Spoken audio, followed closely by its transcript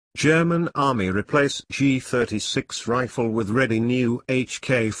German Army replace G36 rifle with ready new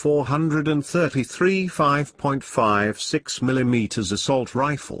HK433 5.56mm assault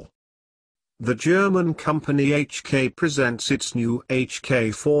rifle. The German company HK presents its new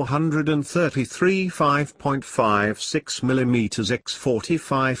HK433 5.56mm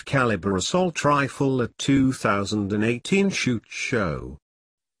X45 caliber assault rifle at 2018 SHOOT Show.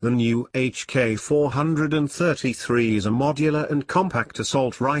 The new HK433 is a modular and compact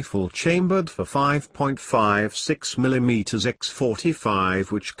assault rifle chambered for 5.56mm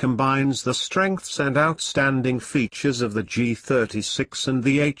X45, which combines the strengths and outstanding features of the G36 and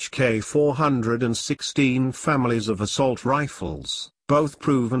the HK416 families of assault rifles, both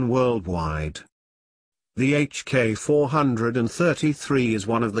proven worldwide. The HK433 is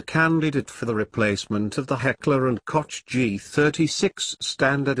one of the candidate for the replacement of the Heckler & Koch G36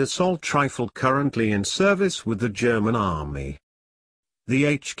 standard assault rifle currently in service with the German Army. The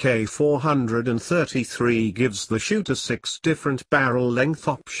HK433 gives the shooter 6 different barrel length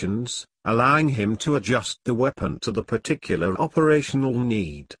options, allowing him to adjust the weapon to the particular operational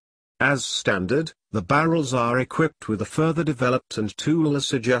need. As standard, the barrels are equipped with a further developed and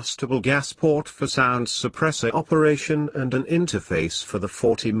toolless adjustable gas port for sound suppressor operation and an interface for the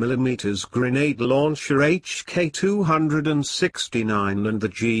 40mm grenade launcher HK269 and the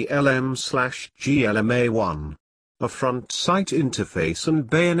GLM/GLMA1. A front sight interface and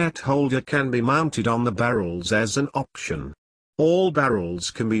bayonet holder can be mounted on the barrels as an option. All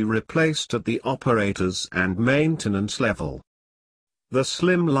barrels can be replaced at the operators and maintenance level. The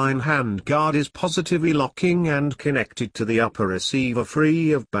slimline handguard is positively locking and connected to the upper receiver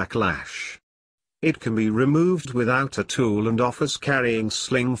free of backlash. It can be removed without a tool and offers carrying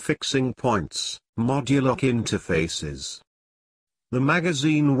sling fixing points, modular interfaces. The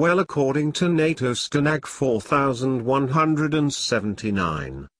magazine well, according to NATO Stanag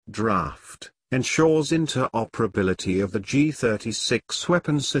 4179, draft, ensures interoperability of the G36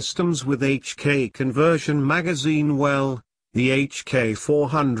 weapon systems with HK conversion magazine well, the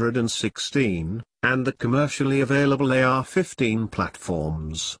HK416, and the commercially available AR-15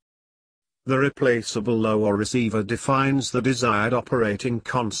 platforms. The replaceable lower receiver defines the desired operating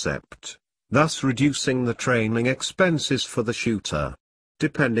concept, thus reducing the training expenses for the shooter.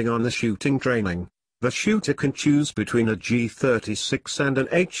 Depending on the shooting training, the shooter can choose between a G36 and an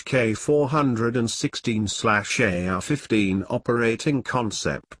HK416/AR-15 operating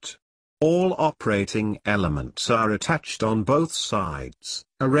concept. All operating elements are attached on both sides,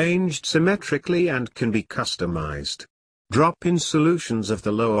 arranged symmetrically and can be customized. Drop-in solutions of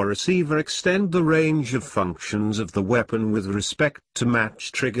the lower receiver extend the range of functions of the weapon with respect to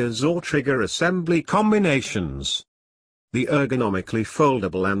match triggers or trigger assembly combinations. The ergonomically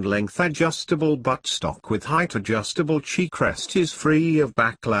foldable and length-adjustable buttstock with height-adjustable cheek rest is free of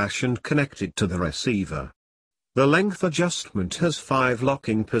backlash and connected to the receiver. The length adjustment has 5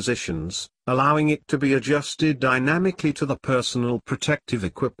 locking positions, allowing it to be adjusted dynamically to the personal protective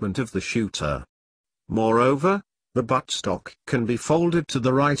equipment of the shooter. Moreover, the buttstock can be folded to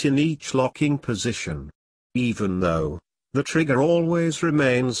the right in each locking position, even though the trigger always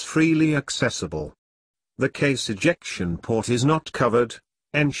remains freely accessible. The case ejection port is not covered,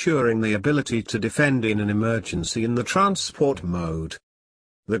 ensuring the ability to defend in an emergency in the transport mode.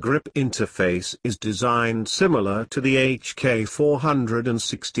 The grip interface is designed similar to the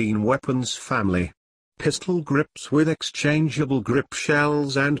HK416 weapons family. Pistol grips with exchangeable grip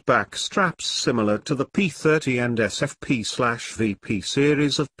shells and back straps similar to the P30 and SFP/VP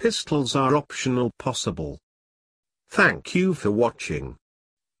series of pistols are optional possible. Thank you for watching.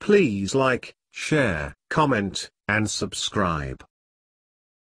 Please like, share, comment, and subscribe.